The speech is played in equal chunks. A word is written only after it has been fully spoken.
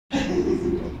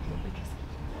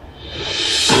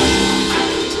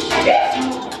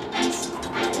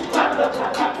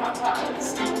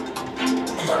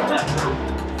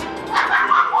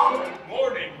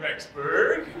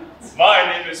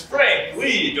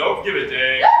don't give a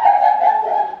dang.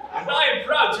 And I am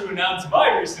proud to announce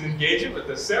my recent engagement with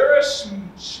the Sarah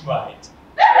Schmite.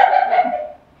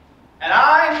 And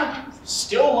I'm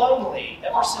still lonely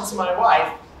ever since my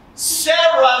wife,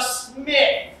 Sarah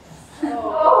Smith. And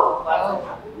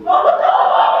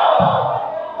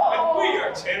we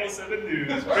are Channel 7 News,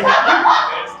 bringing you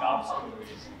today's top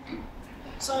stories.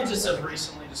 Scientists have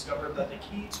recently discovered that the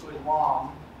key to a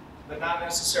long, but not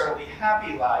necessarily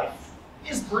happy life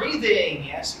is breathing.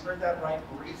 Yes, you heard that right,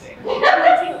 breathing. Take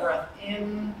a breath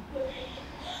in,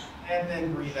 and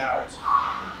then breathe out.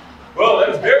 Well, that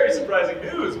is very surprising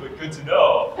news, but good to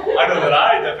know. I know that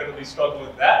I definitely struggle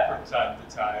with that from time to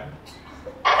time.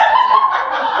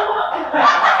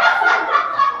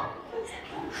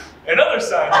 Another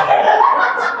sign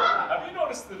have you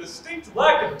noticed the distinct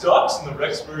lack of ducks in the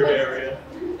Rexburg area?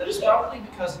 That is probably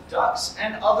because ducks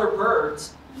and other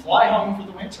birds fly home for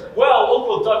the winter. Well,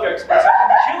 local duck experts have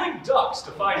been killing ducks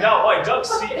to find out why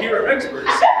ducks here at Rexburg.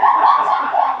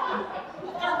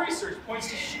 Their research points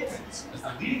to humans as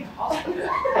the leading cause of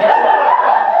death.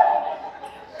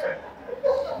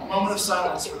 A moment of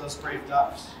silence for those brave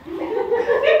ducks.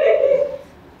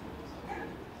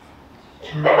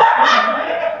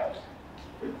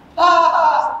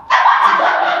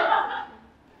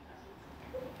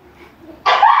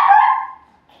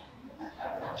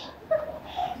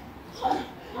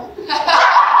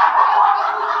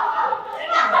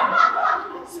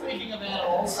 Speaking of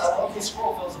animals, a local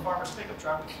squirrel fills a farmer's pickup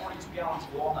truck with 42 gallons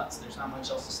of walnuts. There's not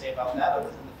much else to say about that other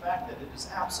than the fact that it is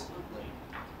absolutely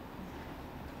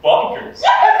bonkers.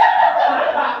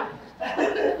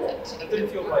 That didn't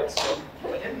feel right, so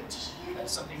I didn't.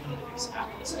 That's something we need to fix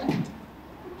after the second.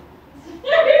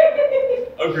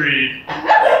 Agreed.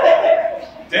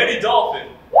 Danny Dolphin,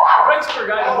 a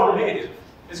Rexburg, Idaho native,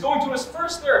 is going to his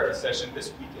first therapy session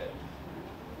this weekend.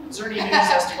 Is there any news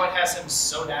as to what has him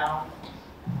so down?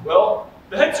 Well,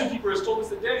 the head zookeeper has told us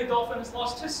that Danny Dolphin has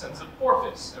lost his sense of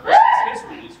porpoise ever since his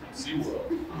release from SeaWorld.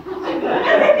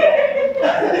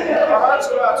 Our hearts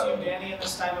go out to you, Danny, and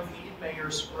this time of need, may your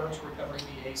road to recovery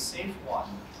be a safe one.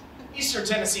 Eastern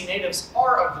Tennessee natives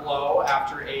are aglow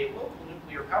after a local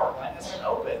nuclear power plant has been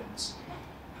opened.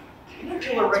 The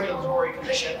Nuclear Regulatory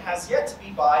Commission has yet to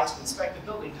be by to inspect the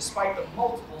building despite the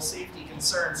multiple safety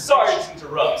concerns. Sorry to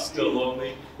interrupt, Still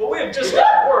Lonely, but we have just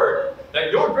got word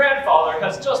that your grandfather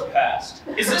has just passed.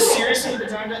 Is this seriously the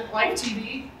time to live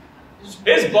TV?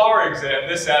 His bar exam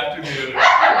this afternoon.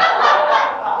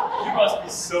 You must be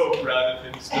so proud of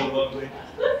him, Still Lonely.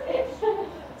 It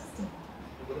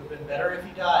would have been better if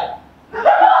he died. Well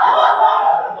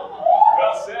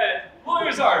said.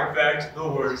 Lawyers are, in fact, the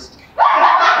worst.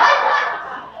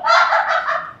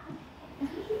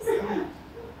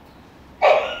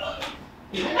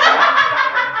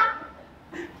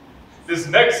 This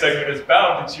next segment is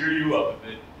bound to cheer you up a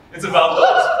bit. It's about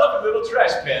those fluffy little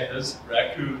trash pandas,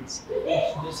 raccoons.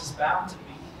 This is bound to be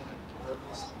an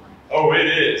adorable story. Oh, it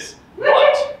is.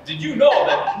 But did you know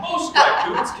that most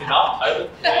raccoons cannot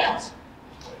pilot planes?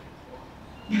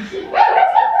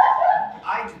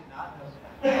 I did not know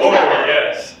that. Oh,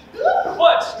 yes.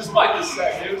 But despite this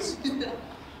sad news,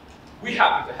 we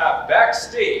happen to have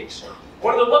backstage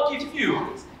one of the lucky few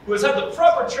who has had the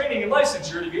proper training and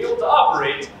licensure to be able to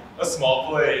operate a small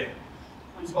plane.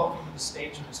 Please welcome to the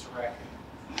stage, Mr. Raccoon.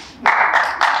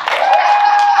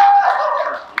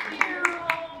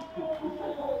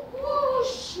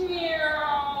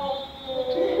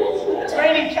 It's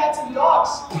raining cats and dogs.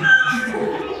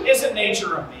 Isn't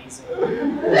nature amazing?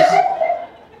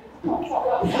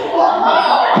 Oh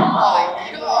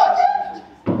my God.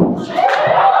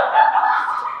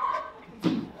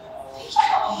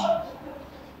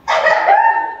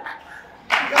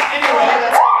 Anyway,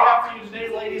 that's all we have for you today,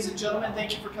 ladies and gentlemen.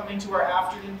 Thank you for coming to our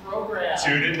afternoon program.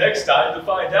 Tune in next time to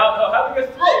find out how having a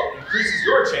throat increases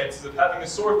your chances of having a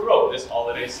sore throat this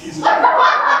holiday season.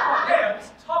 And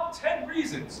top 10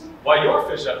 reasons why your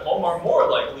fish at home are more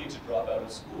likely to drop out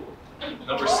of school.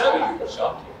 Number 7,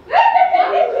 shocking.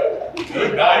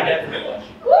 Good night, everyone.